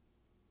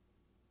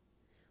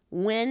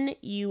 When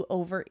you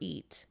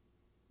overeat,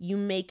 you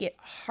make it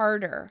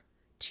harder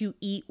to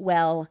eat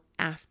well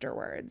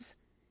afterwards.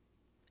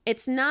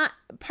 It's not,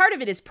 part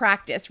of it is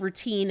practice,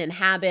 routine, and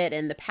habit,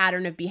 and the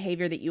pattern of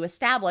behavior that you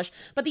establish.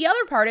 But the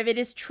other part of it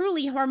is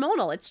truly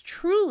hormonal. It's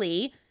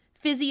truly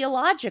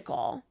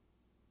physiological.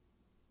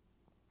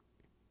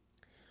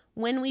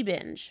 When we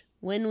binge,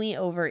 when we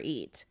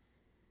overeat,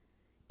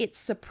 it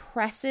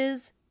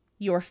suppresses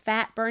your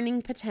fat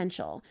burning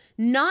potential,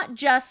 not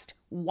just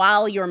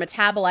while you're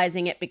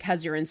metabolizing it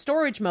because you're in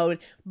storage mode,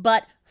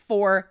 but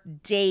for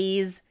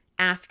days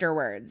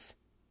afterwards.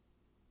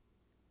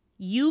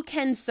 You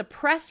can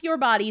suppress your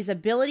body's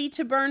ability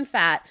to burn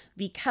fat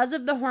because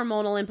of the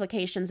hormonal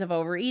implications of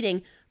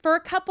overeating for a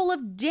couple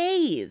of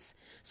days.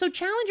 So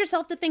challenge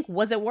yourself to think,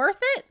 was it worth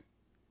it?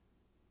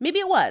 Maybe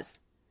it was.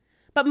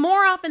 But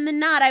more often than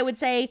not, I would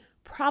say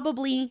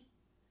probably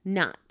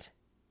not.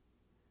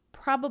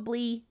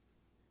 Probably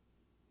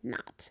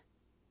not.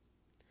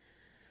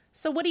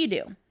 So what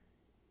do?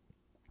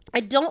 I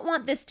don't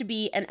want this to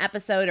be an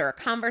episode or a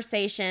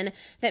conversation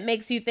that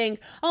makes you think,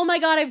 oh my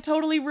God, I've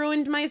totally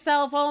ruined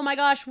myself. Oh my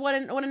gosh, what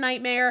a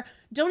nightmare.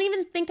 Don't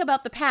even think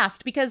about the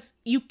past because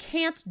you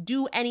can't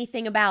do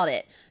anything about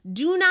it.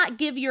 Do not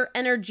give your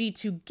energy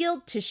to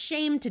guilt, to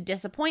shame, to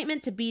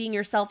disappointment, to beating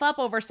yourself up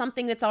over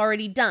something that's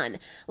already done.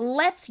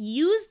 Let's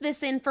use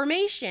this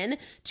information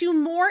to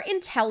more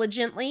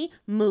intelligently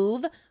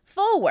move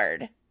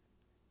forward.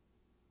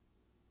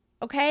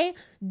 Okay?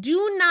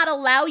 Do not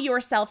allow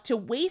yourself to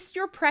waste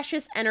your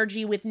precious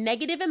energy with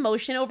negative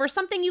emotion over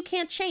something you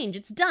can't change.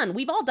 It's done.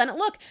 We've all done it.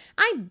 Look,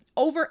 I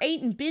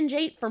overate and binge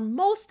ate for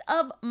most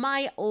of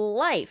my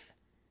life.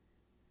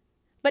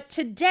 But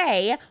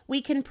today,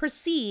 we can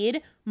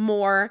proceed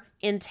more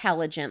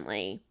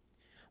intelligently.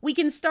 We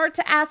can start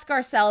to ask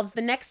ourselves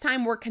the next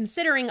time we're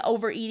considering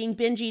overeating,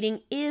 binge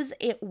eating, is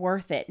it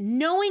worth it?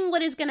 Knowing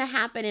what is going to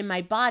happen in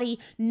my body,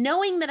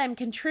 knowing that I'm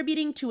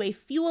contributing to a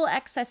fuel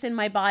excess in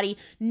my body,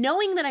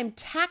 knowing that I'm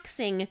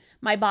taxing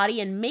my body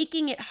and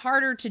making it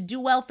harder to do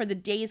well for the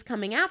days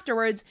coming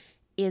afterwards,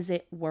 is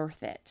it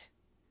worth it?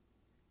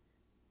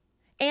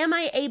 Am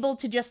I able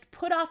to just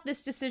put off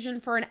this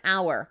decision for an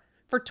hour,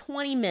 for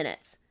 20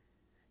 minutes?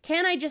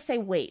 Can I just say,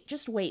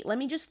 just wait. Let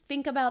me just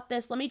think about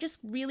this. Let me just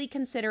really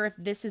consider if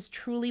this is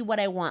truly what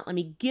I want. Let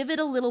me give it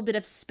a little bit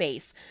of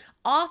space.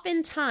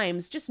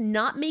 Oftentimes, just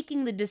not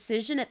making the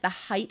decision at the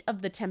height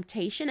of the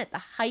temptation, at the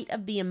height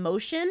of the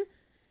emotion,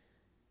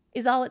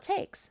 is all it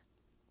takes.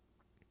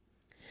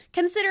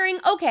 Considering,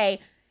 okay,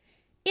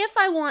 if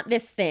I want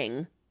this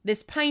thing,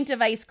 this pint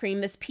of ice cream,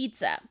 this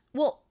pizza,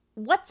 well,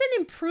 what's an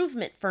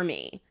improvement for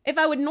me? If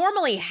I would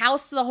normally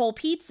house the whole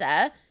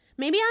pizza,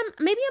 Maybe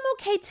I'm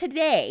okay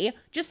today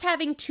just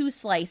having 2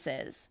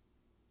 slices.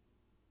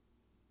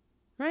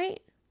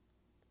 Right?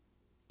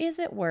 Is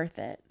it worth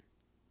it?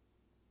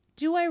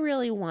 Do I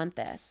really want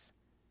this?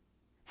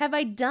 Have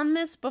I done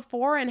this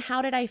before, and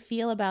how did I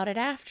feel about it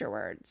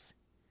afterwards?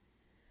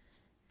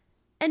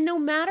 And no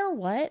matter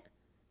what,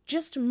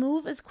 just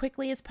move as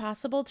quickly as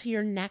possible to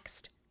your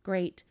next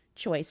great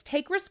choice.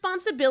 Take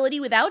responsibility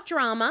without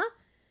drama.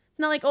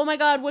 Not like, oh my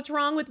God, what's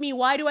wrong with me?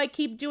 Why do I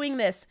keep doing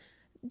this?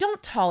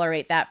 Don't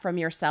tolerate that from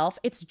yourself.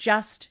 It's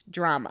just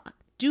drama.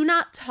 Do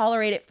not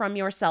tolerate it from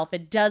yourself.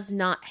 It does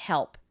not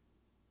help.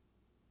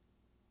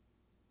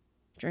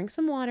 Drink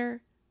some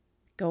water.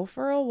 Go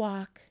for a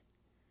walk.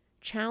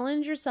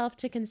 challenge yourself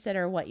to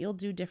consider what you'll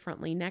do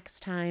differently next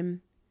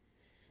time.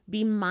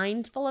 Be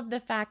mindful of the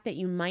fact that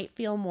you might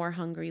feel more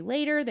hungry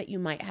later, that you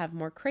might have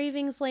more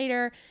cravings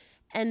later,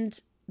 and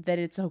that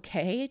it's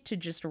okay to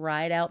just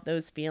ride out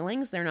those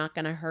feelings. They're not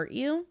going to hurt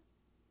you.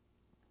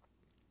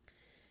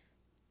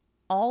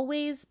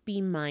 Always be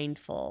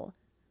mindful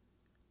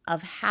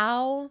of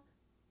how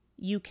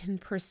you can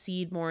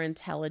proceed more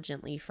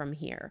intelligently from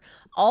here.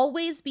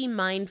 Always be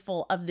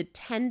mindful of the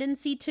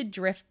tendency to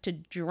drift to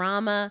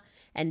drama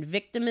and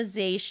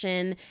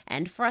victimization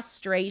and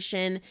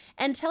frustration,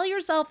 and tell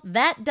yourself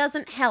that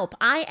doesn't help.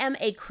 I am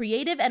a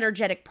creative,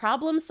 energetic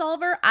problem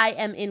solver. I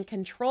am in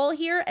control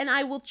here, and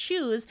I will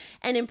choose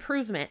an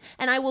improvement.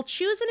 And I will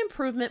choose an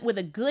improvement with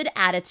a good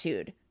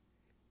attitude.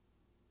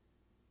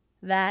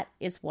 That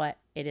is what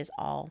it is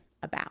all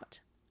about.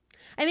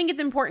 I think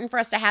it's important for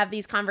us to have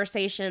these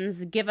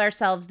conversations, give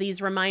ourselves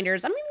these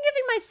reminders. I'm even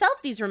giving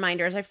myself these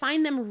reminders. I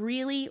find them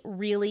really,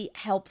 really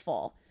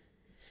helpful.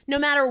 No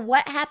matter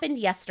what happened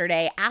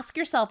yesterday, ask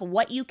yourself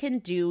what you can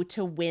do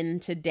to win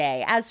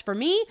today. As for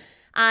me,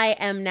 I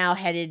am now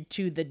headed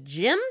to the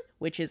gym,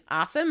 which is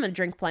awesome. I'm going to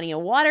drink plenty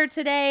of water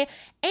today,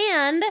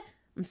 and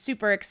I'm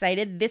super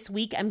excited. This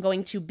week, I'm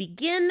going to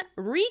begin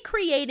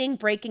recreating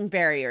Breaking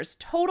Barriers.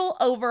 Total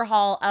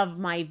overhaul of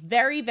my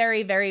very,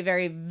 very, very,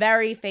 very,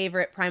 very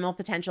favorite Primal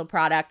Potential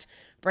product,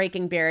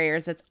 Breaking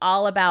Barriers. It's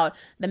all about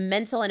the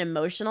mental and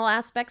emotional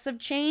aspects of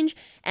change,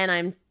 and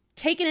I'm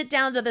taking it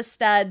down to the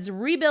studs,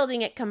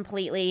 rebuilding it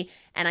completely,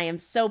 and I am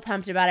so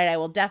pumped about it. I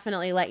will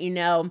definitely let you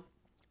know.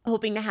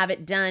 Hoping to have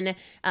it done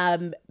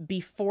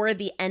before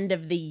the end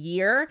of the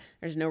year.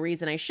 There's no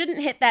reason I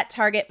shouldn't hit that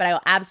target, but I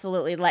will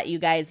absolutely let you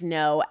guys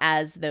know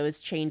as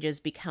those changes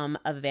become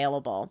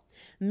available.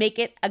 Make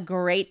it a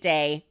great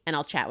day, and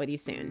I'll chat with you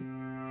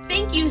soon.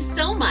 Thank you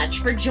so much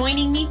for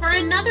joining me for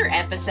another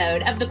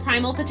episode of the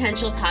Primal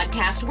Potential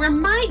Podcast, where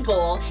my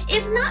goal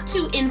is not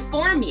to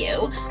inform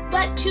you,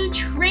 but to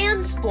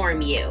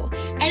transform you.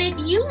 And if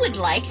you would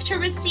like to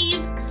receive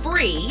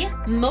free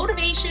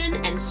motivation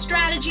and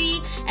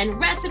strategy and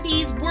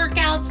recipes,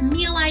 workouts,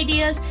 meal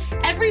ideas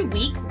every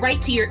week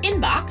right to your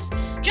inbox,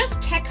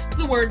 just text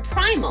the word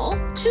primal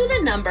to the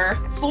number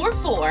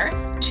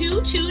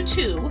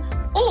 44222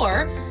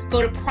 or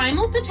go to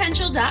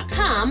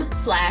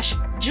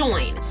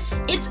primalpotential.com/join.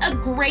 It's a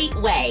great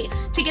way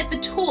to get the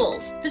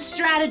tools, the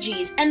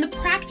strategies, and the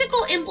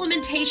practical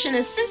implementation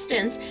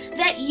assistance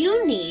that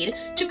you need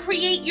to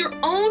create your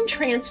own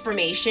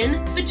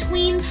transformation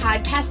between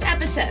podcast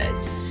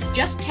episodes.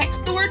 Just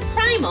text the word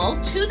primal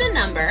to the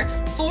number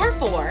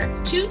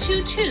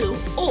 44222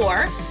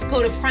 or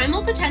go to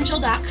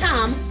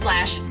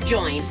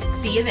primalpotential.com/join.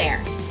 See you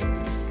there.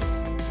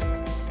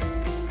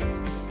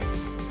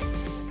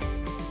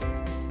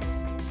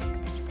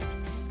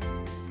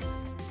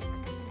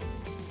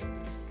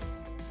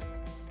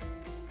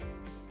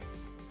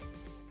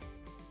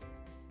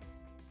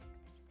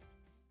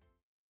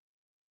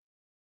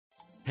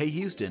 Hey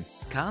Houston,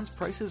 Conn's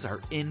prices are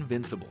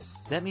invincible.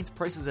 That means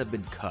prices have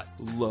been cut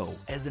low,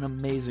 as in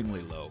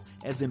amazingly low,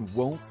 as in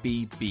won't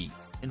be beat.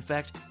 In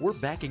fact, we're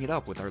backing it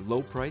up with our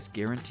low price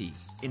guarantee.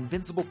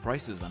 Invincible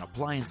prices on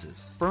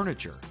appliances,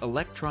 furniture,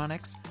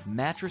 electronics,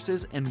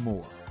 mattresses, and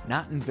more.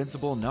 Not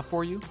invincible enough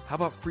for you? How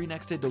about free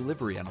next day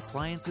delivery on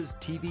appliances,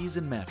 TVs,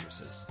 and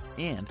mattresses?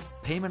 And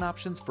payment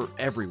options for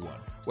everyone,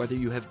 whether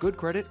you have good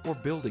credit or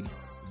building it.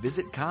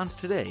 Visit Conn's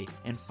today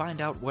and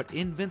find out what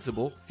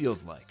invincible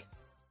feels like.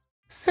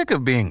 Sick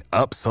of being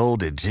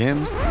upsold at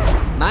gyms?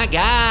 My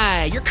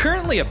guy, you're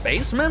currently a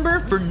base member?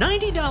 For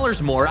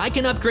 $90 more, I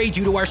can upgrade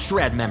you to our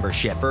Shred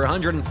membership. For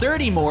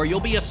 $130 more, you'll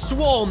be a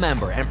Swole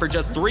member. And for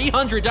just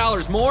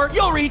 $300 more,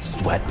 you'll reach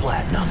Sweat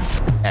Platinum.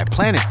 At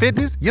Planet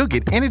Fitness, you'll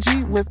get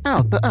energy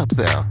without the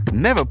upsell.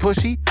 Never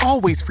pushy,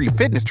 always free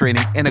fitness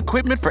training and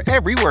equipment for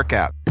every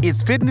workout.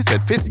 It's fitness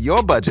that fits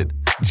your budget.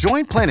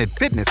 Join Planet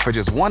Fitness for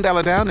just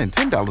 $1 down and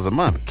 $10 a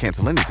month.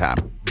 Cancel anytime.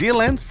 Deal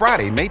ends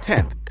Friday, May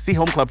 10th. See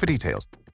Home Club for details.